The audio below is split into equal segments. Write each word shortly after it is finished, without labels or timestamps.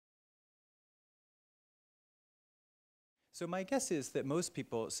So my guess is that most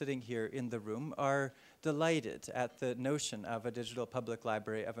people sitting here in the room are delighted at the notion of a digital public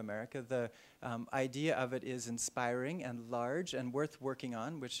library of America. The idea of it is inspiring and large and worth working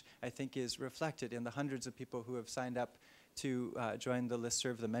on, which I think is reflected in the hundreds of people who have signed up to join the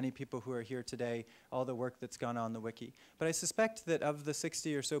listserv, the many people who are here today, all the work that's gone on the wiki. But I suspect that of the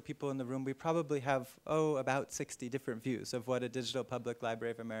 60 or so people in the room, we probably have, about 60 different views of what a digital public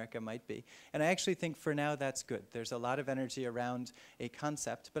library of America might be. And I actually think for now that's good. There's a lot of energy around a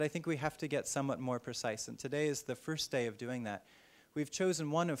concept, but I think we have to get somewhat more precise. And today is the first day of doing that. We've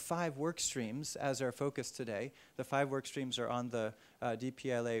chosen one of 5 work streams as our focus today. The 5 work streams are on the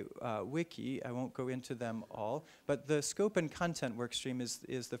DPLA wiki. I won't go into them all, but the scope and content work stream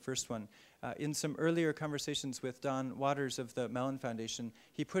is the first one. In some earlier conversations with Don Waters of the Mellon Foundation,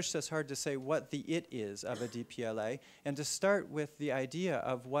 he pushed us hard to say what the it is of a DPLA, and to start with the idea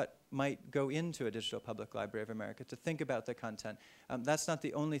of what might go into a digital public library of America, to think about the content. That's not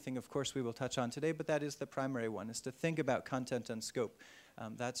the only thing, of course, we will touch on today, but that is the primary one, is to think about content and scope.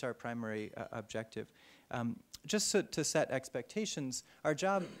 That's our primary objective. Just so to set expectations, our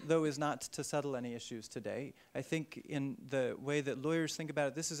job, though, is not to settle any issues today. I think in the way that lawyers think about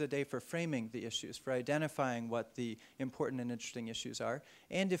it, this is a day for framing the issues, for identifying what the important and interesting issues are,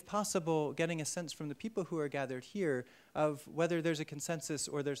 and if possible, getting a sense from the people who are gathered here of whether there's a consensus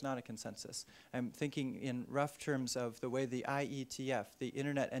or there's not a consensus. I'm thinking in rough terms of the way the IETF, the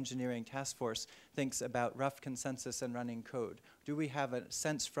Internet Engineering Task Force, thinks about rough consensus and running code. Do we have a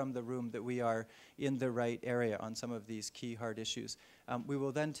sense from the room that we are in the right area on some of these key hard issues? We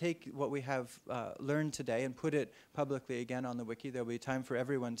will then take what we have learned today and put it publicly again on the wiki. There will be time for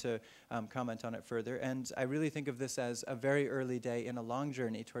everyone to comment on it further. And I really think of this as a very early day in a long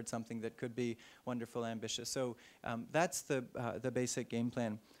journey towards something that could be wonderful and ambitious. So that's the basic game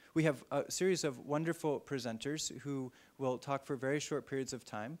plan. We have a series of wonderful presenters who will talk for very short periods of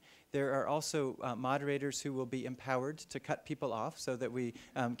time. There are also moderators who will be empowered to cut people off so that we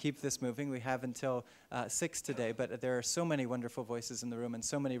keep this moving. We have until 6 today, but there are so many wonderful voices in the room and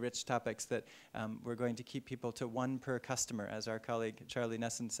so many rich topics that we're going to keep people to 1 per customer, as our colleague Charlie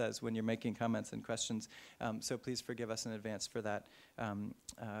Nesson says when you're making comments and questions. So please forgive us in advance for that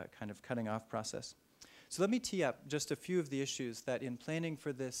kind of cutting off process. So let me tee up just a few of the issues that in planning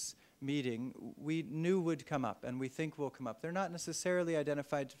for this meeting we knew would come up and we think will come up. They're not necessarily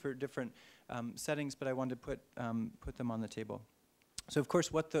identified for different settings, but I wanted to put them on the table. So of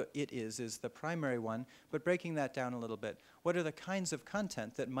course what the it is the primary one, but breaking that down a little bit. What are the kinds of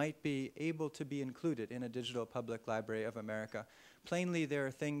content that might be able to be included in a digital public library of America? Plainly, there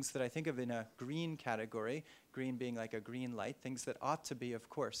are things that I think of in a green category, green being like a green light, things that ought to be, of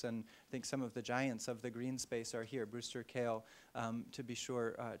course, and I think some of the giants of the green space are here. Brewster Kahle, to be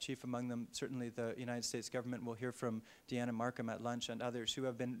sure, chief among them. Certainly the United States government will hear from Deanna Markham at lunch and others who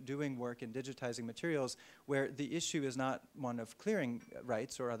have been doing work in digitizing materials where the issue is not one of clearing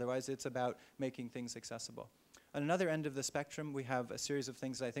rights or otherwise, it's about making things accessible. On another end of the spectrum, we have a series of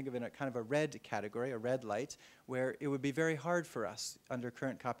things that I think of in a kind of a red category, a red light, where it would be very hard for us under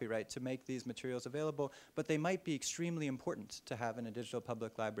current copyright to make these materials available, but they might be extremely important to have in a digital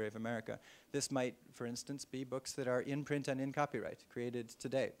public library of America. This might, for instance, be books that are in print and in copyright, created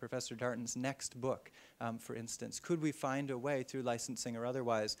today. Professor Darton's next book, for instance. Could we find a way through licensing or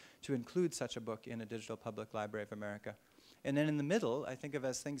otherwise to include such a book in a digital public library of America? And then in the middle, I think of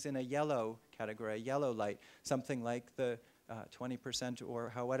as things in a yellow category, a yellow light, something like the 20%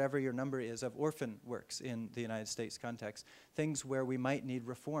 or whatever your number is of orphan works in the United States context, things where we might need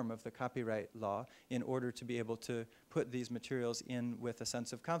reform of the copyright law in order to be able to put these materials in with a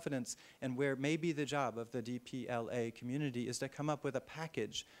sense of confidence, and where maybe the job of the DPLA community is to come up with a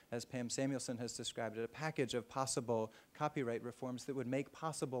package, as Pam Samuelson has described it, a package of possible copyright reforms that would make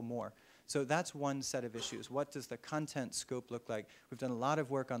possible more. So that's one set of issues. What does the content scope look like? We've done a lot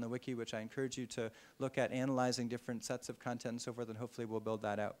of work on the wiki, which I encourage you to look at, analyzing different sets of content and so forth, and hopefully we'll build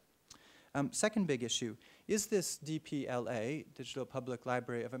that out. Second big issue, is this DPLA, Digital Public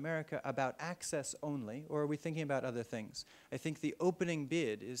Library of America, about access only, or are we thinking about other things? I think the opening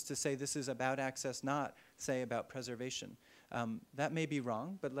bid is to say this is about access, not say about preservation. That may be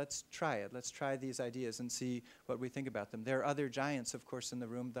wrong, but let's try it. Let's try these ideas and see what we think about them. There are other giants, of course, in the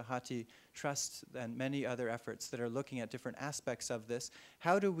room, the Hathi Trust and many other efforts that are looking at different aspects of this.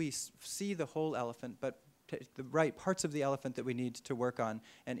 How do we see the whole elephant, but the right parts of the elephant that we need to work on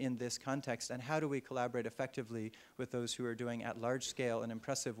and in this context, and how do we collaborate effectively with those who are doing at large scale and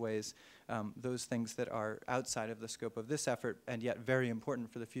impressive ways those things that are outside of the scope of this effort and yet very important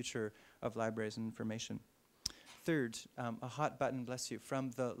for the future of libraries and information. Third, a hot button, bless you, from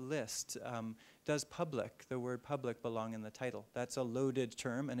the list. Does public, the word public, belong in the title? That's a loaded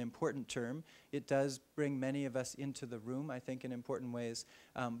term, an important term. It does bring many of us into the room, I think, in important ways.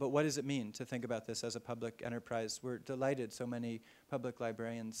 But what does it mean to think about this as a public enterprise? We're delighted so many public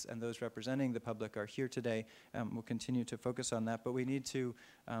librarians and those representing the public are here today. We'll continue to focus on that, but we need to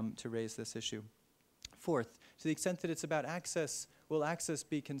raise this issue. Fourth, to the extent that it's about access, will access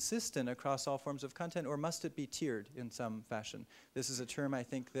be consistent across all forms of content, or must it be tiered in some fashion? This is a term I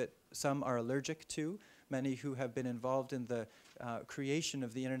think that some are allergic to. Many who have been involved in the creation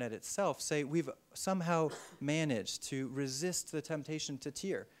of the internet itself say we've somehow managed to resist the temptation to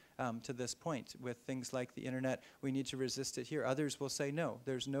tier. To this point with things like the internet, we need to resist it here. Others will say no,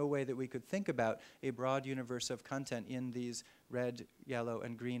 there's no way that we could think about a broad universe of content in these red, yellow,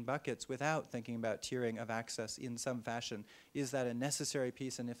 and green buckets without thinking about tiering of access in some fashion. Is that a necessary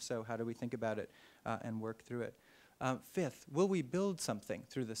piece, and if so, how do we think about it and work through it? Fifth, will we build something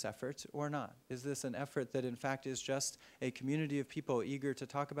through this effort or not? Is this an effort that in fact is just a community of people eager to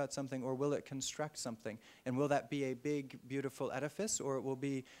talk about something, or will it construct something? And will that be a big, beautiful edifice, or it will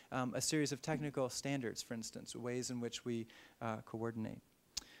be a series of technical standards, for instance, ways in which we coordinate?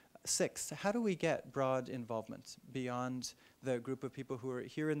 Sixth, how do we get broad involvement beyond the group of people who are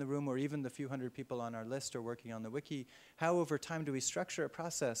here in the room, or even the few hundred people on our list or working on the wiki? How over time do we structure a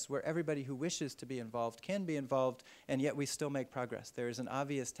process where everybody who wishes to be involved can be involved, and yet we still make progress? There is an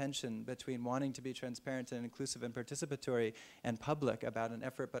obvious tension between wanting to be transparent and inclusive and participatory and public about an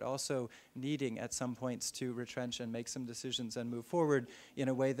effort, but also needing at some points to retrench and make some decisions and move forward in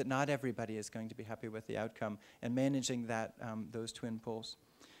a way that not everybody is going to be happy with the outcome, and managing that, those twin poles.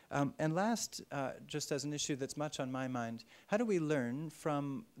 And last, just as an issue that's much on my mind, how do we learn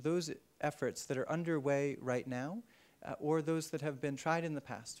from those efforts that are underway right now, or those that have been tried in the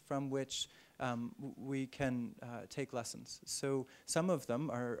past, from which we can take lessons? So some of them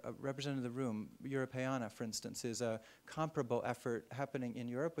are represented in the room. Europeana, for instance, is a comparable effort happening in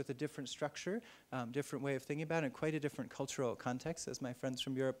Europe with a different structure, different way of thinking about it, and quite a different cultural context, as my friends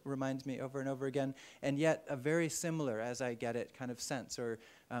from Europe remind me over and over again, and yet a very similar, as I get it, kind of sense or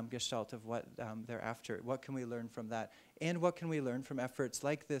gestalt of what they're after. What can we learn from that? And what can we learn from efforts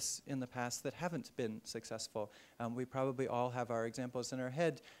like this in the past that haven't been successful? We probably all have our examples in our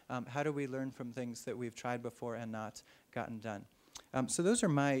head. How do we learn from things that we've tried before and not gotten done? So those are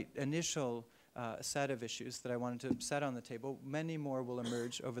my initial set of issues that I wanted to set on the table. Many more will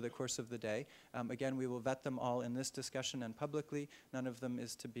emerge over the course of the day. Again, we will vet them all in this discussion and publicly. None of them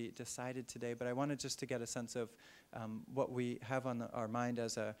is to be decided today, but I wanted just to get a sense of what we have on our mind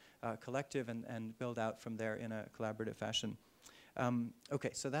as a collective and build out from there in a collaborative fashion.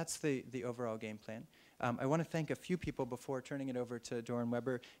 Okay, so that's the overall game plan. I want to thank a few people before turning it over to Doron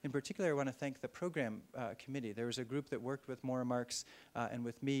Weber. In particular, I want to thank the program committee. There was a group that worked with Maura Marks and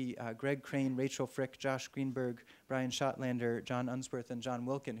with me, Greg Crane, Rachel Frick, Josh Greenberg, Brian Schottlander, John Unsworth, and John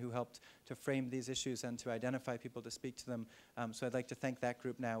Wilkin, who helped to frame these issues and to identify people to speak to them. So I'd like to thank that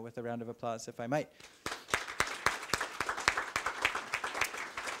group now with a round of applause, if I might.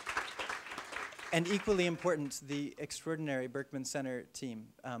 And equally important, the extraordinary Berkman Center team,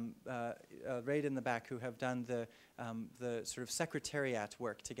 right in the back, who have done the sort of secretariat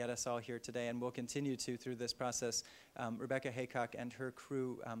work to get us all here today, and will continue to through this process. Rebecca Haycock and her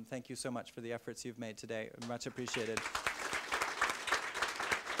crew, thank you so much for the efforts you've made today. Much appreciated.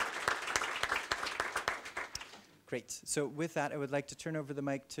 Great. So with that, I would like to turn over the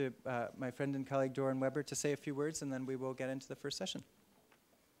mic to my friend and colleague Doron Weber to say a few words, and then we will get into the first session.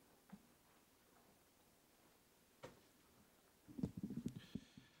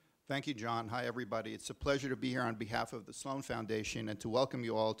 Thank you, John. Hi, everybody. It's a pleasure to be here on behalf of the Sloan Foundation and to welcome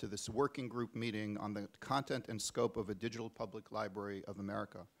you all to this working group meeting on the content and scope of a digital public library of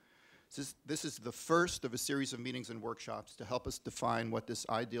America. This is the first of a series of meetings and workshops to help us define what this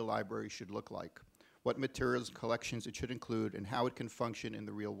ideal library should look like, what materials and collections it should include, and how it can function in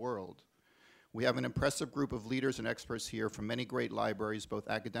the real world. We have an impressive group of leaders and experts here from many great libraries, both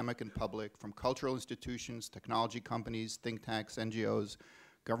academic and public, from cultural institutions, technology companies, think tanks, NGOs,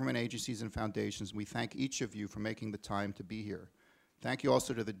 government agencies and foundations. We thank each of you for making the time to be here. Thank you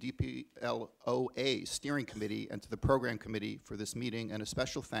also to the DPLOA Steering Committee and to the Program Committee for this meeting, and a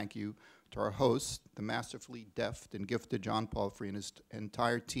special thank you to our host, the masterfully deft and gifted John Palfrey and his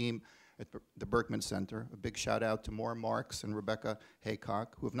entire team at the Berkman Center. A big shout out to Maura Marks and Rebecca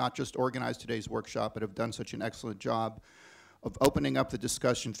Haycock, who have not just organized today's workshop, but have done such an excellent job of opening up the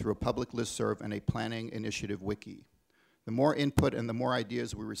discussion through a public listserv and a planning initiative wiki. The more input and the more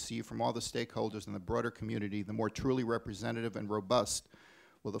ideas we receive from all the stakeholders in the broader community, the more truly representative and robust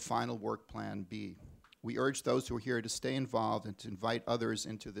will the final work plan be. We urge those who are here to stay involved and to invite others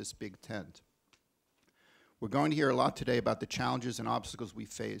into this big tent. We're going to hear a lot today about the challenges and obstacles we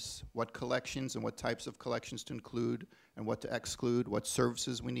face, what collections and what types of collections to include and what to exclude, what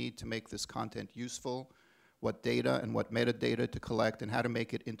services we need to make this content useful, what data and what metadata to collect and how to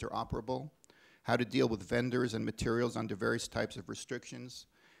make it interoperable, how to deal with vendors and materials under various types of restrictions,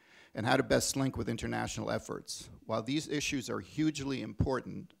 and how to best link with international efforts. While these issues are hugely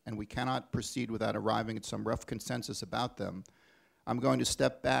important and we cannot proceed without arriving at some rough consensus about them, I'm going to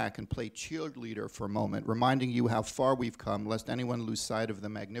step back and play cheerleader for a moment, reminding you how far we've come, lest anyone lose sight of the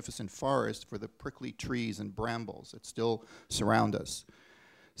magnificent forest for the prickly trees and brambles that still surround us.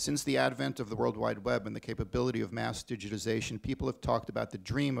 Since the advent of the World Wide Web and the capability of mass digitization, people have talked about the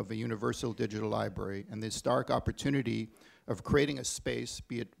dream of a universal digital library and the historic opportunity of creating a space,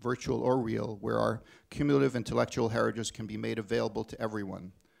 be it virtual or real, where our cumulative intellectual heritage can be made available to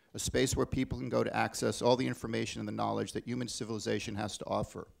everyone. A space where people can go to access all the information and the knowledge that human civilization has to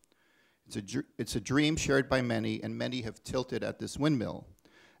offer. It's a dream shared by many, and many have tilted at this windmill.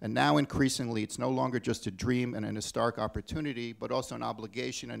 And now increasingly, it's no longer just a dream and an historic opportunity, but also an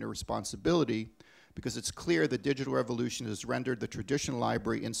obligation and a responsibility, because it's clear the digital revolution has rendered the traditional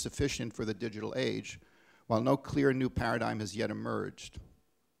library insufficient for the digital age, while no clear new paradigm has yet emerged.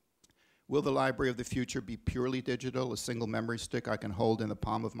 Will the library of the future be purely digital, a single memory stick I can hold in the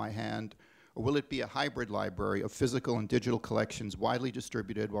palm of my hand? Or will it be a hybrid library of physical and digital collections widely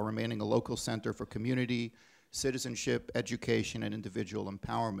distributed while remaining a local center for community, citizenship, education, and individual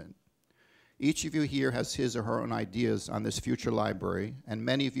empowerment? Each of you here has his or her own ideas on this future library, and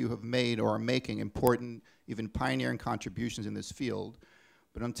many of you have made or are making important, even pioneering contributions in this field.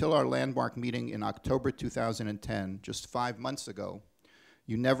 But until our landmark meeting in October 2010, just 5 months ago,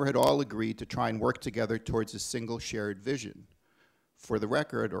 you never had all agreed to try and work together towards a single shared vision. For the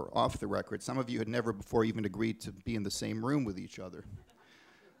record, or off the record, some of you had never before even agreed to be in the same room with each other.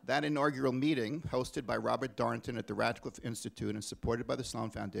 That inaugural meeting, hosted by Robert Darnton at the Radcliffe Institute and supported by the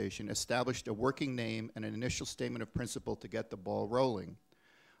Sloan Foundation, established a working name and an initial statement of principle to get the ball rolling.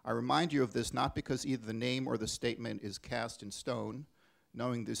 I remind you of this not because either the name or the statement is cast in stone.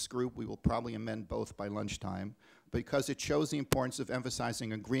 Knowing this group, we will probably amend both by lunchtime, because it shows the importance of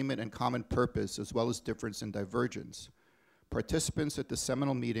emphasizing agreement and common purpose as well as difference and divergence. Participants at the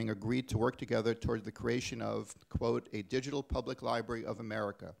seminal meeting agreed to work together toward the creation of, quote, a digital public library of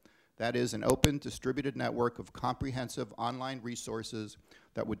America. That is, an open, distributed network of comprehensive online resources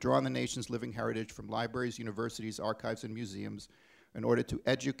that would draw on the nation's living heritage from libraries, universities, archives, and museums in order to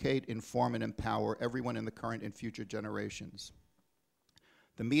educate, inform, and empower everyone in the current and future generations.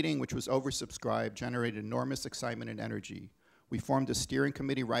 The meeting, which was oversubscribed, generated enormous excitement and energy. We formed a steering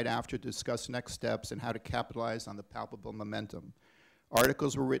committee right after to discuss next steps and how to capitalize on the palpable momentum.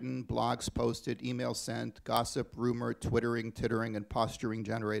 Articles were written, blogs posted, emails sent, gossip, rumor, twittering, tittering, and posturing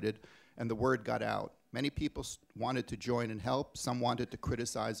generated, and the word got out. Many people wanted to join and help. Some wanted to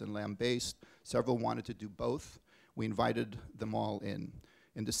criticize and lambaste. Several wanted to do both. We invited them all in.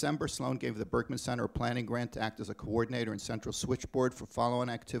 In December, Sloan gave the Berkman Center a planning grant to act as a coordinator and central switchboard for follow-on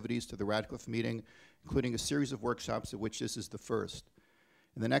activities to the Radcliffe meeting, including a series of workshops, of which this is the first.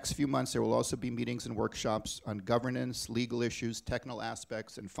 In the next few months, there will also be meetings and workshops on governance, legal issues, technical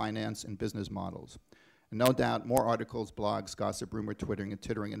aspects, and finance and business models. And no doubt, more articles, blogs, gossip, rumor, twittering, and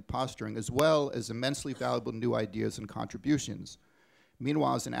tittering, and posturing, as well as immensely valuable new ideas and contributions.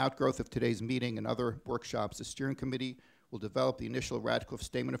 Meanwhile, as an outgrowth of today's meeting and other workshops, the steering committee will develop the initial Radcliffe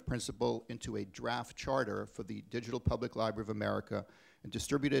Statement of Principle into a draft charter for the Digital Public Library of America and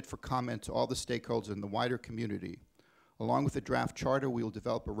distribute it for comment to all the stakeholders in the wider community. Along with the draft charter, we will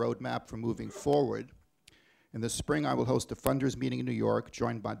develop a roadmap for moving forward. In the spring, I will host a funders meeting in New York,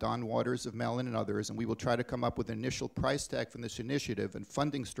 joined by Don Waters of Mellon and others, and we will try to come up with an initial price tag from this initiative and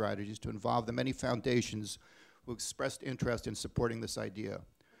funding strategies to involve the many foundations who expressed interest in supporting this idea.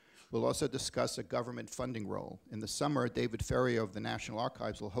 We'll also discuss a government funding role. In the summer, David Ferrier of the National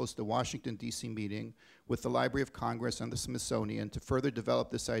Archives will host a Washington, D.C. meeting with the Library of Congress and the Smithsonian to further develop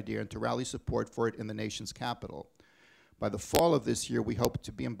this idea and to rally support for it in the nation's capital. By the fall of this year, we hope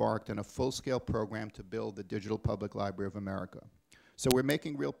to be embarked on a full-scale program to build the Digital Public Library of America. So we're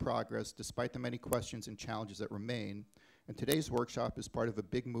making real progress despite the many questions and challenges that remain, and today's workshop is part of a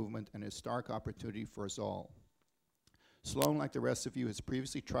big movement and a historic opportunity for us all. Sloan, like the rest of you, has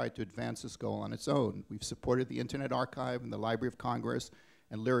previously tried to advance this goal on its own. We've supported the Internet Archive and the Library of Congress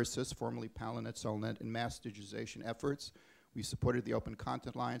and Lyrasis, formerly Palanet Solnet, in mass digitization efforts. We supported the Open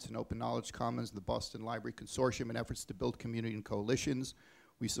Content Alliance and Open Knowledge Commons, the Boston Library Consortium in efforts to build community and coalitions.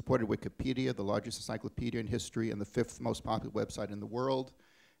 We supported Wikipedia, the largest encyclopedia in history and the 5th most popular website in the world.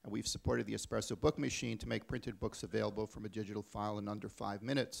 and we've supported the Espresso book machine to make printed books available from a digital file in under 5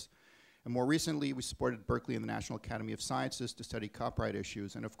 minutes. And more recently, we supported Berkeley and the National Academy of Sciences to study copyright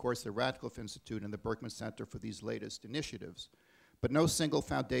issues, and of course the Radcliffe Institute and the Berkman Center for these latest initiatives. But no single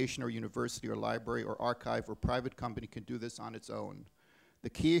foundation or university or library or archive or private company can do this on its own. The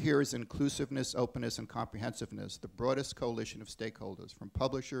key here is inclusiveness, openness, and comprehensiveness, the broadest coalition of stakeholders, from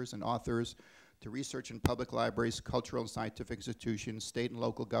publishers and authors to research and public libraries, cultural and scientific institutions, state and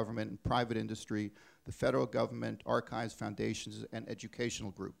local government and private industry, the federal government, archives, foundations, and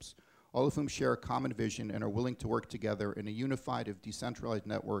educational groups, all of whom share a common vision and are willing to work together in a unified, decentralized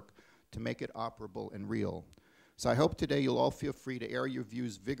network to make it operable and real. So I hope today you'll all feel free to air your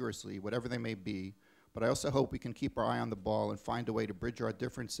views vigorously, whatever they may be, but I also hope we can keep our eye on the ball and find a way to bridge our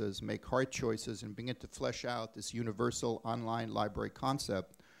differences, make hard choices, and begin to flesh out this universal online library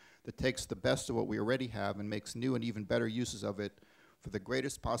concept that takes the best of what we already have and makes new and even better uses of it for the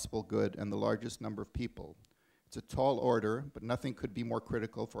greatest possible good and the largest number of people. It's a tall order, but nothing could be more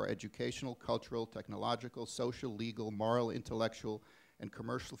critical for our educational, cultural, technological, social, legal, moral, intellectual, and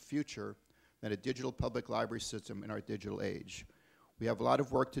commercial future than a digital public library system in our digital age. We have a lot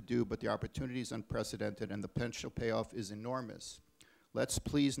of work to do, but the opportunity is unprecedented and the potential payoff is enormous. Let's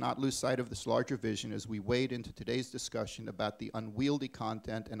please not lose sight of this larger vision as we wade into today's discussion about the unwieldy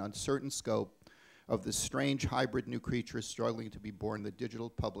content and uncertain scope of this strange hybrid new creature struggling to be born, the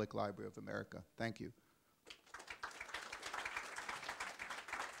digital public library of America. Thank you.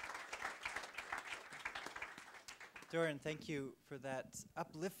 Doron, thank you for that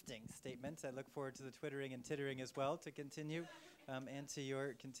uplifting statement. I look forward to the twittering and tittering as well to continue, and to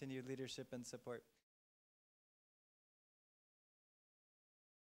your continued leadership and support.